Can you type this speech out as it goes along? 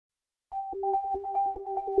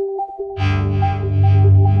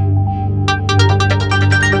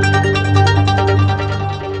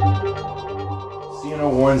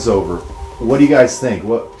CNO1's over. What do you guys think?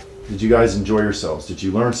 What did you guys enjoy yourselves? Did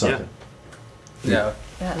you learn something? Yeah.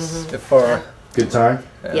 Yes. Before. Good time?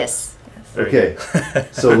 Yeah. Yes. Okay.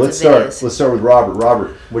 So let's start with Robert.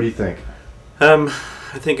 Robert, what do you think?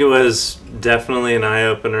 I think it was definitely an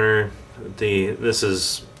eye-opener. This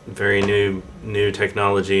is very new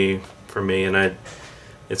technology for me, and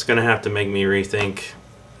it's going to have to make me rethink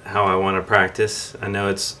how I want to practice. I know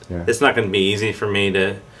it's not going to be easy for me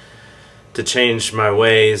to change my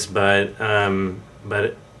ways, but I'm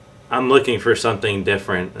looking for something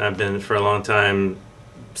different. I've been for a long time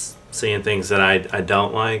seeing things that I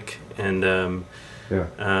don't like, and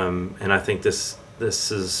I think this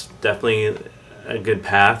is definitely a good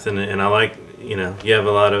path, and I like, you have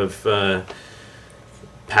a lot of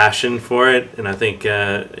passion for it, and I think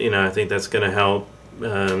I think that's going to help.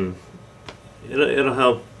 It'll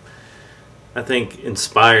help, I think,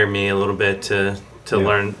 inspire me a little bit to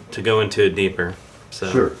learn, to go into it deeper. So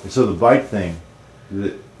sure. So the bike thing,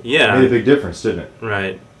 made a big difference, didn't it?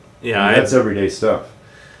 Right. Yeah. And that's everyday stuff.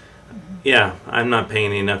 Yeah, I'm not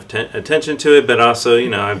paying enough attention to it, but also,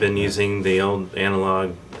 I've been using the old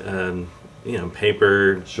analog,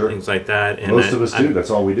 paper, things like that. And most of us do.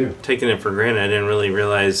 That's all we do. Taking it for granted. I didn't really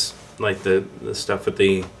realize, like, the stuff with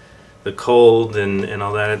the cold and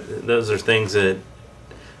all that. Those are things that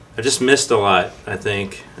I just missed a lot, I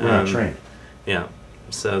think. We're not trained. Yeah.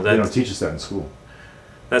 So they don't teach us that in school.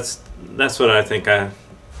 That's what I think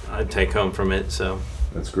I'd take home from it. So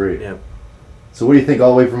that's great. Yeah. So what do you think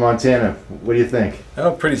all the way from Montana? What do you think?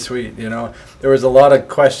 Oh, pretty sweet. There was a lot of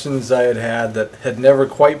questions I had that had never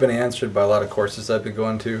quite been answered by a lot of courses I've been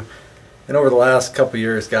going to. And over the last couple of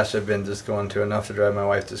years, gosh, I've been just going to enough to drive my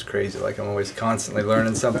wife just crazy. Like, I'm always constantly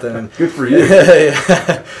learning something. And good for you.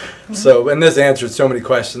 Yeah. So, and this answered so many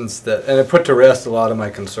questions and it put to rest a lot of my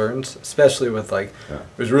concerns, especially with, like,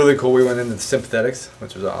 it was really cool. We went into the sympathetics,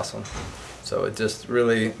 which was awesome. So it just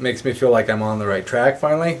really makes me feel like I'm on the right track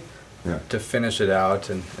finally. To finish it out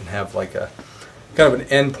and have like a kind of an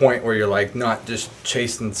end point where you're like not just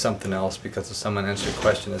chasing something else because of someone answered a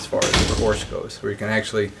question as far as the course goes, where you can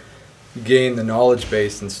actually gain the knowledge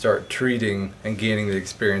base and start treating and gaining the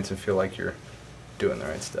experience and feel like you're doing the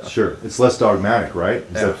right stuff. Sure. It's less dogmatic, right?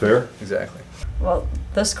 Is that fair? Exactly. Well,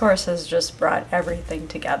 this course has just brought everything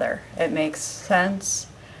together. It makes sense.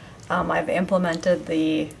 I've implemented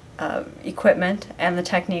the equipment and the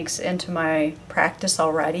techniques into my practice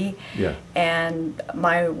already, and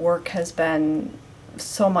my work has been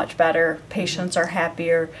so much better. Patients are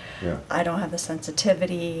happier. I don't have the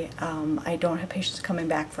sensitivity. I don't have patients coming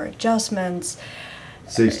back for adjustments.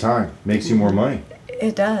 Saves time, makes you more money.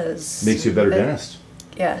 It does. Makes you a better dentist.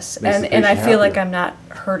 Yes, and I feel like I'm not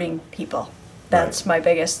hurting people. That's my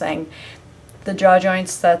biggest thing. The jaw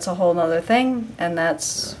joints, that's a whole nother thing, and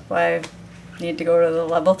that's why I need to go to the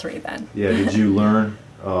level 3 then. Yeah, did you learn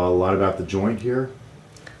a lot about the joint here?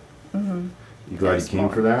 Mm-hmm. You glad you came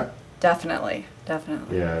for that? Definitely,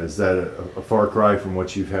 definitely. Yeah, is that a far cry from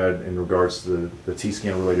what you've had in regards to the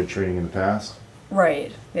tscan related training in the past?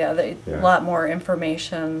 Right, yeah, a lot more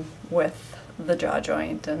information with the jaw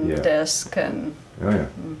joint and the disc and... Oh yeah,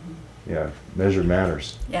 yeah, measured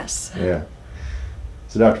matters. Yes. Yeah.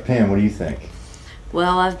 So Dr. Pam, what do you think?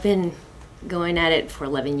 Well, I've been going at it for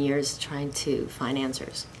 11 years trying to find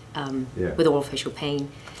answers with oral facial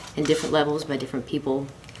pain in different levels by different people.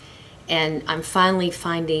 And I'm finally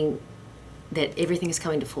finding that everything is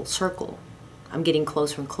coming to full circle. I'm getting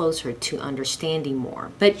closer and closer to understanding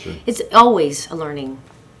more. But it's always a learning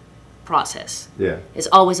process. Yeah. It's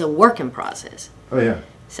always a working process. Oh, yeah.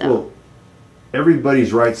 So, well,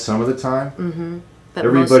 everybody's right some of the time. But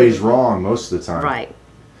everybody's wrong most of the time. Right.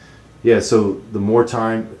 Yeah, so the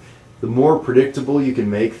more predictable you can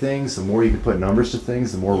make things, the more you can put numbers to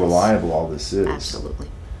things, the more reliable all this is. Absolutely.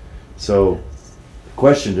 So,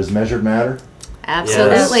 question, does measured matter?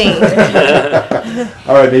 Absolutely. Yes.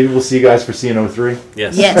 All right, maybe we'll see you guys for CNO3?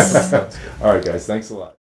 Yes. Yes. All right, guys, thanks a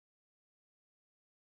lot.